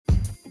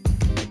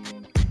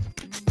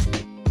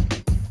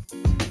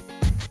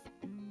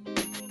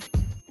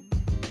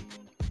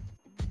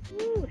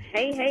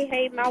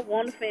Hey, my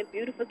wonderful and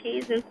beautiful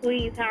kids and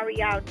queens. How are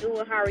y'all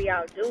doing?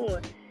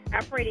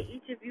 I pray that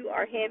each of you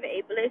are having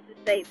a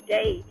blessed, safe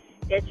day,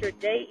 that your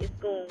day is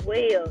going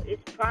well,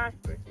 it's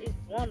prosperous, it's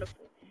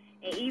wonderful.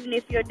 And even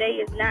if your day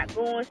is not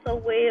going so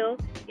well,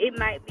 it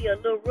might be a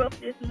little rough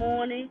this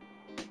morning,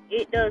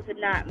 it does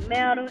not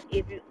matter.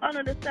 If you're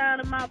under the sound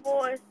of my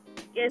voice,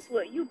 guess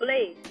what? You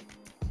blessed.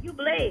 You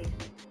blessed.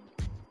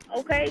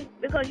 Okay?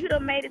 Because you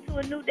done made it to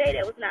a new day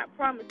that was not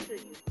promised to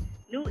you.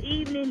 New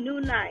evening,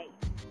 new night.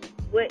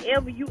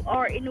 Wherever you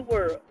are in the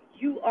world,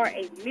 you are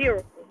a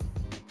miracle,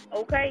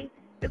 okay?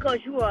 Because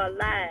you are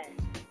alive.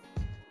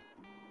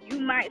 You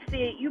might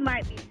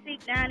be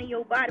sick down in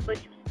your body,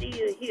 but you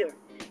still here.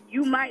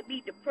 You might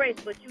be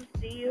depressed, but you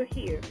still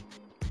here.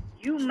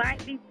 You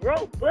might be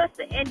broke,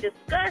 busted, and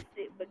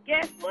disgusted, but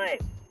guess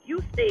what?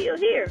 You still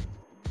here.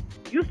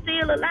 You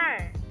still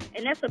alive,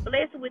 and that's a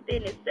blessing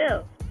within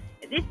itself.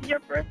 If this is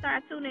your first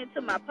time tuning into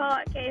my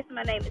podcast,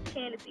 my name is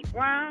Candace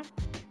Brown.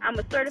 I'm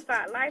a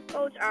certified life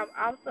coach. I'm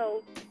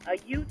also a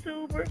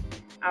YouTuber,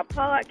 a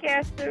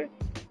podcaster,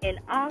 an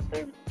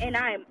author, and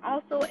I am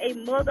also a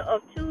mother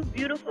of two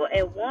beautiful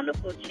and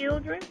wonderful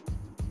children.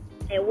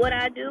 And what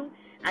I do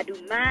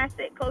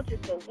mindset coaching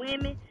for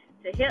women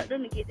to help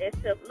them to get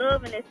that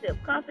self-love and that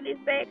self-confidence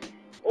back.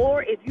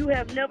 Or if you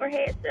have never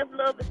had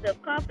self-love and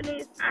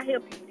self-confidence, I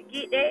help you to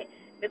get that.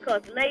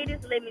 Because ladies,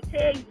 let me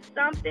tell you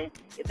something.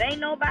 If ain't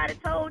nobody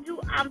told you,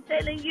 I'm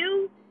telling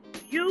you,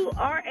 you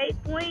are a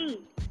queen.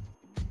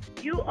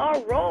 You are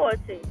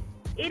royalty.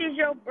 It is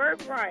your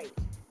birthright.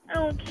 I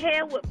don't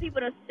care what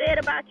people have said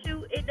about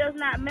you. It does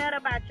not matter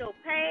about your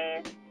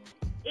past.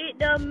 It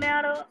doesn't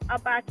matter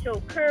about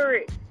your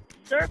current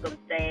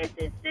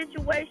circumstances,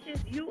 situations.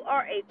 You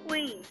are a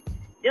queen.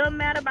 It doesn't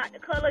matter about the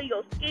color of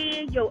your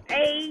skin, your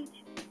age.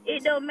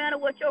 It doesn't matter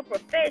what your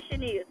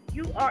profession is.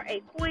 You are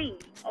a queen,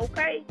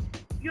 okay?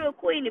 You're a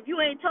queen. If you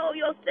ain't told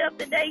yourself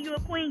today you're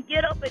a queen,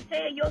 get up and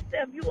tell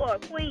yourself you are a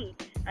queen.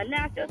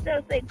 Announce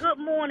yourself, say, good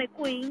morning,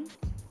 queen.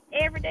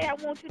 Every day I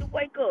want you to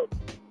wake up.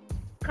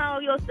 Call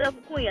yourself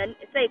a queen.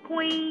 Say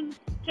Queen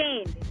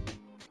Candy.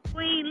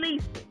 Queen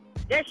Lisa.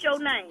 That's your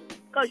name.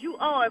 Because you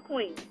are a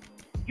queen.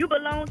 You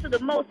belong to the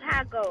Most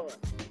High God.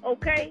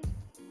 Okay?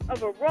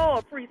 Of a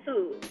royal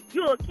priesthood.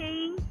 You're a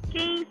king.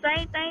 King,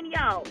 same thing to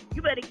y'all.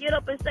 You better get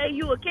up and say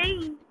you a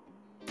king.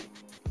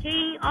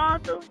 King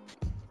Arthur.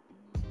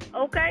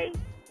 Okay?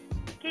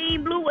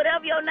 King Blue,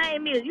 whatever your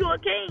name is. You a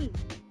king.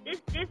 This,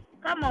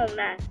 come on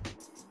now.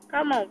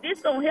 Come on,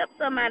 this gonna help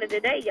somebody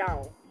today,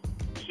 y'all.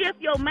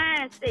 Shift your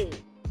mindset.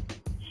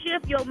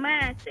 Shift your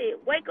mindset.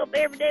 Wake up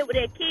every day with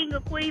that king or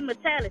queen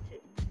mentality.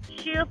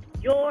 Shift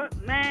your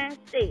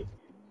mindset.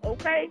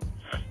 Okay?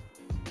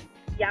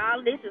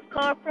 Y'all, this is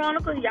Car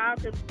Chronicles. Y'all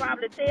can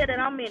probably tell that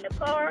I'm in the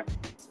car,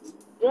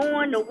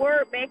 going to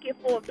work, back and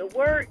forth to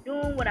work,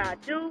 doing what I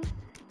do.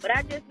 But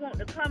I just want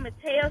to come and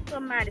tell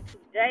somebody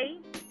today,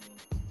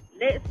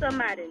 let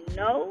somebody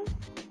know,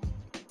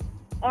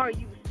 are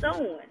you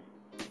sowing?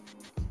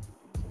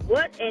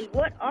 What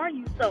are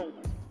you sowing?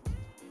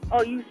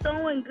 Are you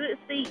sowing good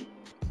seeds?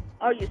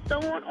 Are you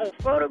sowing on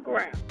fertile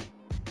ground?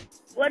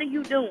 What are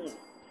you doing?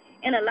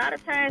 And a lot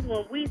of times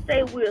when we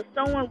say we're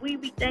sowing, we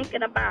be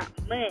thinking about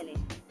money.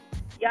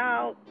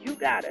 Y'all, you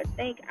gotta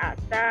think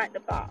outside the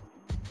box.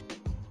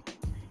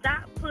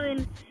 Stop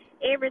putting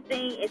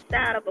everything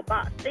inside of a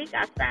box. Think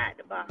outside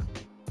the box.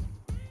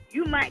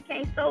 You might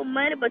can't sow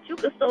money, but you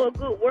can sow a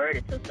good word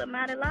into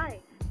somebody's life.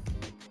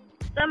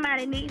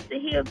 Somebody needs to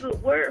hear a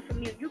good word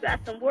from you. You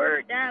got some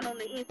word down on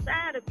the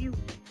inside of you.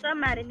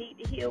 Somebody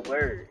needs to hear a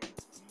word.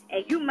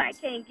 And you might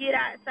can't get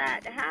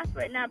outside the house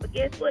right now, but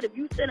guess what? If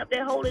you sit up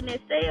there holding that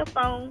cell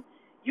phone,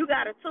 you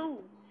got a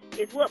tool.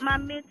 It's what my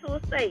mentor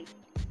say.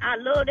 I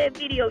love that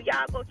video.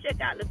 Y'all go check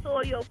out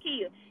Latoya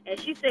O'Keefe. And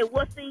she said,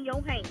 what's in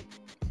your hand?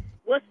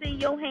 What's in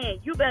your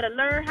hand? You better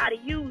learn how to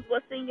use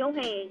what's in your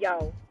hand,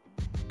 y'all.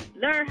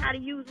 Learn how to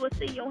use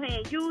what's in your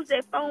hand. Use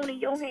that phone in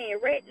your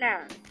hand right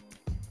now.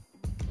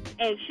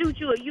 And shoot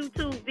you a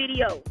YouTube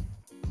video.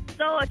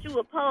 Start you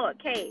a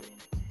podcast.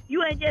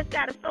 You ain't just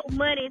got to sow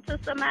money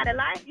into somebody's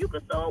life. You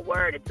can sow a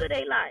word into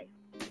their life.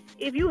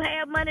 If you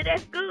have money,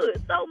 that's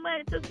good. Sow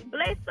money to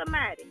bless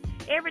somebody.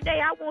 Every day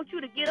I want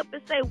you to get up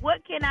and say,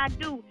 what can I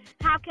do?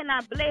 How can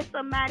I bless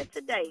somebody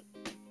today?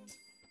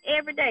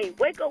 Every day.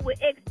 Wake up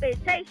with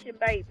expectation,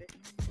 baby.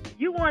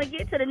 You want to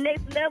get to the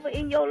next level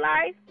in your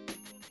life?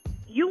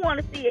 You want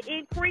to see an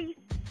increase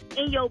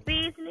in your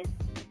business?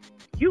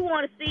 You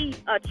want to see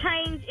a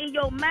change in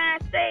your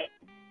mindset?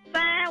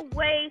 Find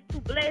ways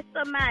to bless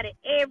somebody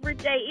every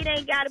day. It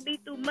ain't got to be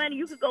through money.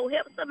 You could go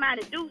help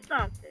somebody do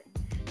something.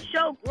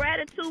 Show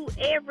gratitude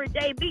every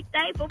day. Be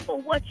thankful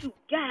for what you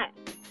got.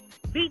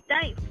 Be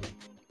thankful.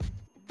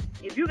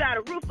 If you got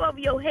a roof over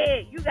your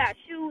head, you got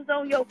shoes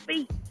on your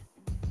feet.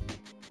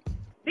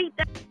 Be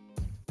thankful.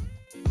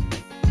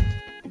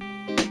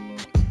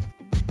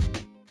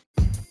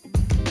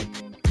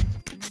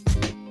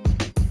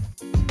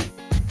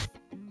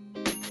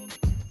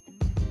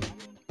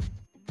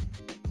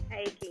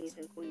 Hey, kings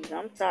and queens.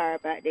 I'm sorry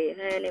about that,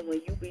 honey.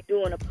 When you be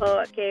doing a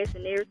podcast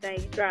and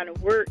everything, you trying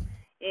to work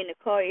in the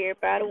car,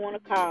 everybody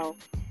want to call.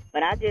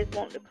 But I just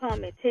want to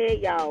come and tell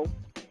y'all,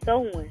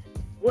 sowing.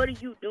 What are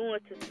you doing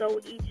to sow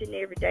each and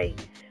every day?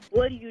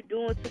 What are you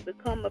doing to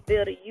become a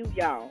better you,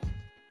 y'all?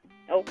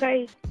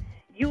 Okay?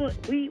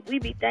 We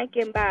be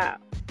thinking about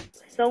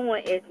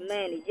sowing as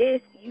money.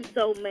 Yes, you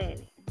sow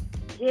money.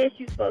 Yes,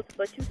 you supposed to,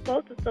 but you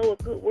supposed to sow a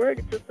good word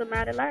into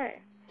somebody's life.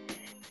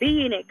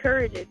 Be an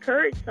encourager.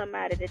 Encourage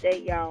somebody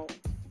today, y'all.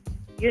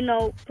 You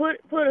know, put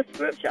a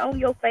scripture on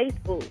your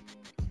Facebook.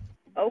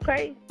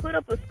 Okay? Put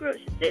up a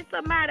scripture. Send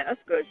somebody a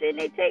scripture in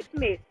their text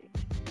message.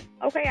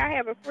 Okay, I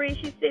have a friend,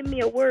 she send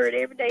me a word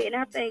every day, and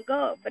I thank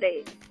God for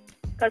that.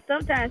 Because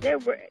sometimes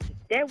that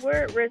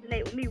word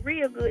resonate with me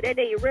real good. That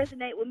day it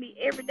resonate with me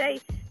every day,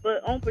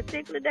 but on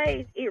particular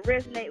days, it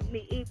resonate with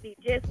me. It be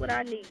just what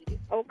I needed,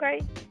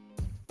 okay?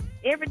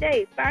 Every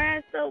day,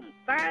 find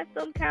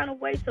some kind of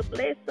way to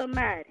bless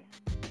somebody,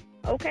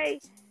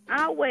 okay?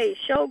 Always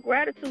show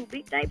gratitude.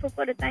 Be thankful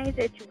for the things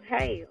that you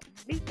have.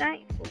 Be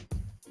thankful.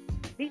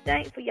 Be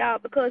thankful, y'all,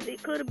 because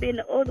it could have been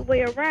the other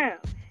way around.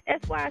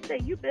 That's why I say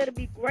you better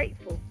be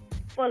grateful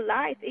for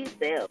life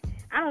itself.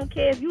 I don't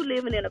care if you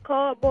living in a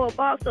cardboard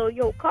box or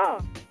your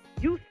car.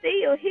 You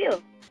still here.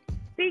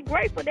 Be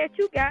grateful that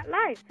you got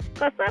life.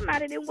 Because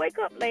somebody didn't wake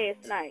up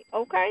last night,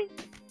 okay?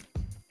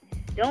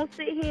 Don't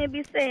sit here and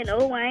be saying,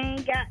 oh, I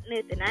ain't got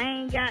nothing. I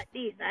ain't got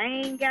this. I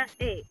ain't got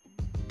that.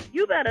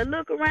 You better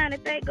look around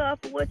and thank God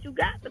for what you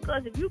got,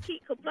 because if you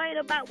keep complaining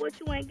about what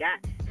you ain't got,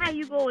 how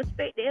you going to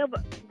expect to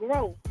ever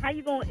grow? How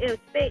you going to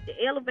expect to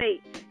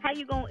elevate? How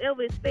you going to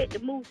ever expect to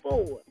move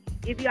forward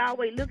if you're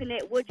always looking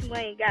at what you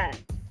ain't got?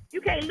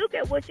 You can't look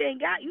at what you ain't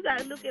got. You got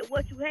to look at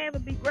what you have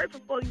and be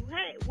grateful for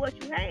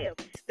what you have.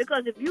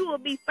 Because if you will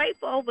be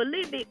faithful over a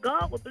little bit,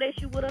 God will bless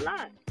you with a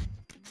lot.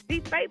 Be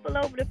faithful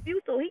over the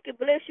few so he can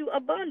bless you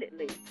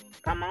abundantly.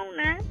 Come on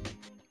now.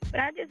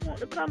 But I just want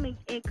to come and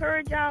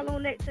encourage y'all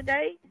on that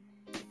today.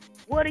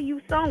 What are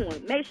you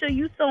sowing? Make sure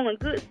you sowing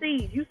good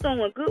seeds. You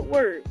sowing good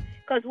words.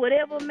 Because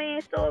whatever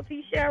man soweth,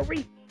 he shall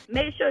reap.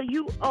 Make sure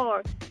you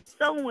are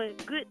sowing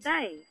good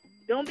things.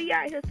 Don't be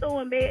out here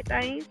sowing bad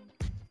things.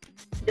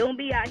 Don't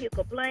be out here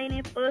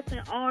complaining,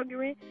 fussing,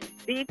 arguing,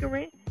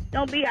 bickering.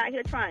 Don't be out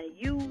here trying to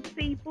use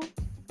people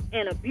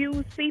and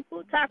abuse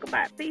people, talk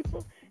about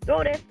people.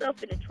 Throw that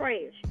stuff in the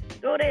trash.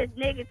 Throw that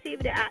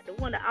negativity out the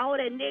window. All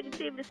that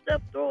negativity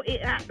stuff, throw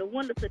it out the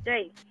window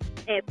today.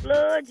 And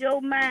flood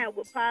your mind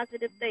with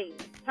positive things,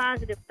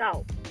 positive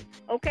thoughts.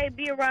 Okay,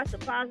 be around some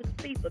positive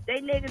people. If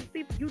they negative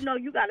people, you know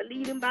you got to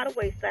leave them by the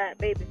wayside,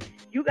 baby.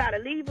 You got to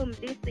leave them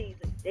this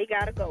season. They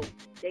got to go.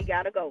 They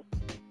got to go.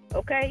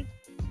 Okay?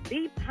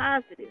 Be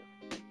positive.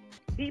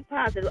 Be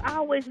positive. I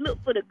always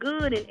look for the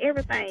good in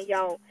everything,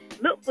 y'all.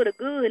 Look for the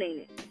good in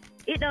it.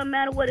 It doesn't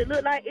matter what it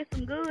look like. It's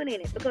some good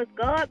in it, because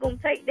God going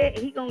to take that and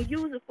he going to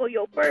use it for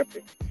your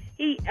purpose.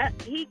 He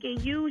can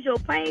use your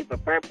pain for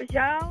purpose,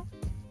 y'all.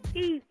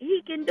 He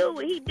can do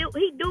it. He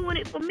doing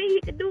it for me.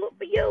 He can do it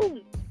for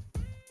you.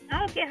 I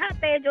don't care how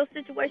bad your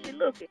situation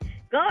looking.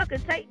 God can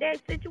take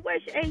that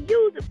situation and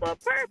use it for a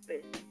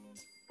purpose.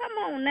 Come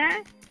on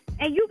now.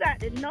 And you got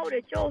to know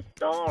that your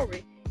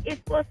story is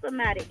for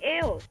somebody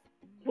else.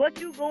 What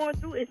you going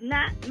through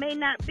may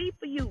not be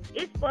for you.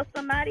 It's for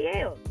somebody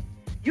else.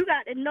 You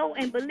got to know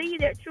and believe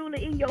that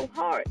truly in your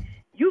heart.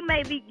 You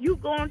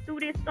going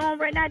through this storm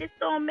right now. This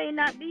storm may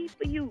not be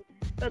for you.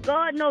 But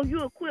God knows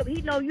you equipped.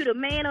 He knows you the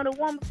man or the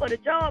woman for the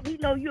job. He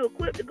knows you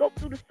equipped to go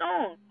through the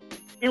storm.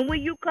 And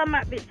when you come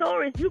out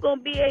victorious, you're going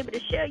to be able to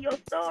share your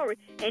story.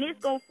 And it's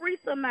going to free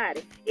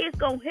somebody. It's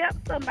going to help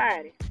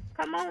somebody.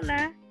 Come on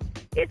now.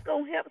 It's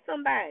going to help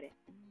somebody.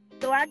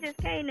 So I just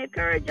came to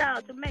encourage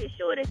y'all to make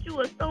sure that you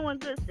are sowing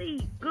good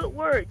seeds, good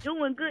word,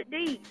 doing good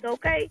deeds,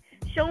 okay?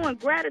 Showing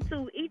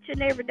gratitude each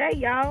and every day,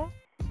 y'all.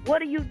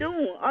 What are you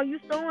doing? Are you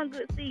sowing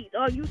good seeds?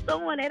 Are you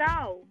sowing at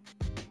all?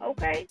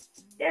 Okay?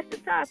 That's the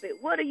topic.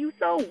 What are you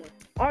sowing?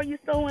 Are you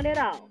sowing at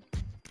all?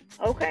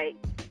 Okay?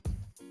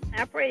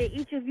 I pray that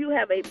each of you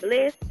have a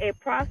blessed and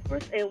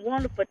prosperous and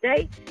wonderful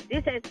day.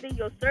 This has been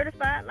your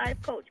certified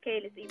life coach,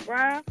 Candace E.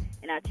 Brown,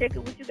 and I'll check it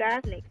with you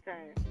guys next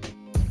time.